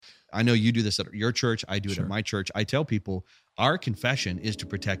I know you do this at your church. I do it Sure. at my church. I tell people our confession is to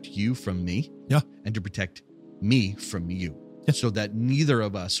protect you from me, and to protect me from you, so that neither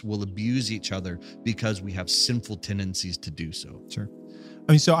of us will abuse each other because we have sinful tendencies to do so. Sure.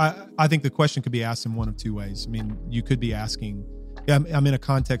 I mean, so I think the question could be asked in one of two ways. I mean, you could be asking, I'm in a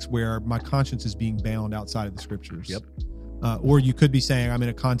context where my conscience is being bound outside of the scriptures. Yep. Or you could be saying, I'm in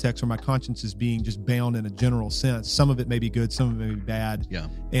a context where my conscience is being just bound in a general sense. Some of it may be good, some of it may be bad. Yeah.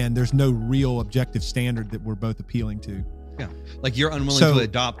 And there's no real objective standard that we're both appealing to. Yeah. Like you're unwilling to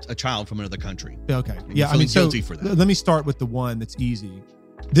adopt a child from another country. Okay. And you're feeling guilty for that. Let me start with the one that's easy.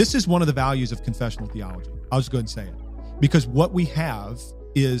 This is one of the values of confessional theology. I'll just go ahead and say it. Because what we have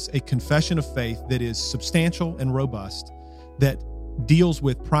is a confession of faith that is substantial and robust, that deals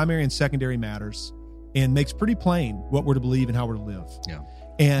with primary and secondary matters and makes pretty plain what we're to believe and how we're to live. Yeah.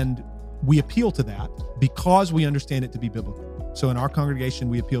 And we appeal to that because we understand it to be biblical. So in our congregation,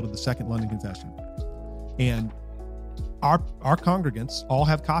 we appeal to the Second London Confession. And our congregants all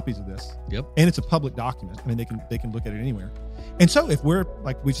have copies of this. Yep. And it's a public document. I mean, they can look at it anywhere. And so if we're,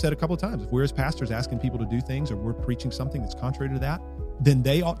 like we've said a couple of times, if we're as pastors asking people to do things, or we're preaching something that's contrary to that, then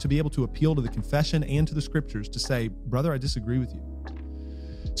they ought to be able to appeal to the confession and to the scriptures to say, brother, I disagree with you.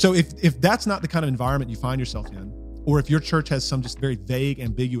 So if that's not the kind of environment you find yourself in, or if your church has some just very vague,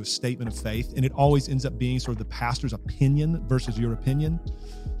 ambiguous statement of faith, and it always ends up being sort of the pastor's opinion versus your opinion,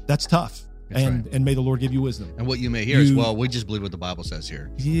 that's tough. And may the Lord give you wisdom. And what you may hear is, well, we just believe what the Bible says here.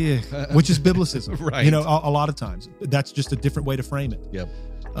 Yeah, which is biblicism. Right. You know, a lot of times. That's just a different way to frame it. Yep.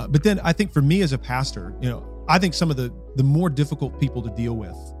 But then I think for me as a pastor, you know, I think some of the more difficult people to deal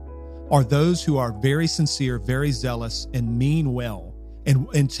with are those who are very sincere, very zealous, and mean well,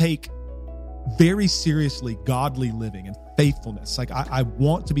 and take very seriously godly living and faithfulness. Like I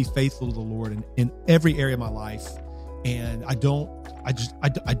want to be faithful to the Lord in every area of my life, and I don't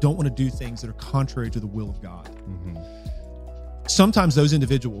want to do things that are contrary to the will of God. Mm-hmm. Sometimes those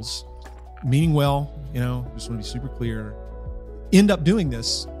individuals, meaning well, you know, just want to be super clear, end up doing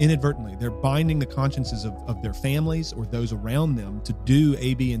this inadvertently. They're binding the consciences of their families or those around them to do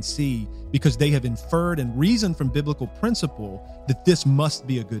A, B, and C because they have inferred and reasoned from biblical principle that this must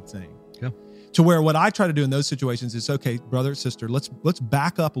be a good thing. Yeah. To where what I try to do in those situations is, okay, brother, sister, let's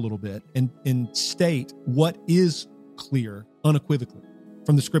back up a little bit and state what is clear unequivocally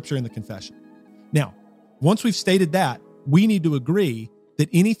from the scripture and the confession. Now, once we've stated that, we need to agree that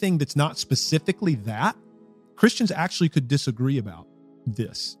anything that's not specifically that, Christians actually could disagree about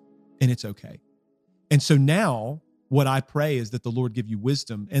this, and it's okay. And so now what I pray is that the Lord give you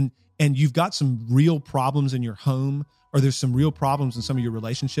wisdom, and you've got some real problems in your home, or there's some real problems in some of your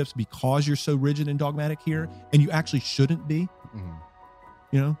relationships because you're so rigid and dogmatic here, and you actually shouldn't be. Mm-hmm.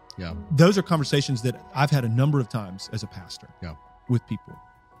 You know? Yeah. Those are conversations that I've had a number of times as a pastor with people.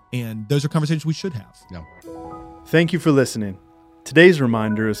 And those are conversations we should have. Yeah. Thank you for listening. Today's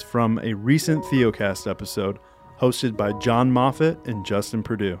reminder is from a recent Theocast episode hosted by John Moffat and Justin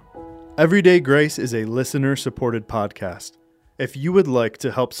Perdue. Everyday Grace is a listener-supported podcast. If you would like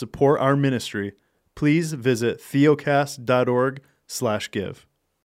to help support our ministry, please visit theocast.org/give.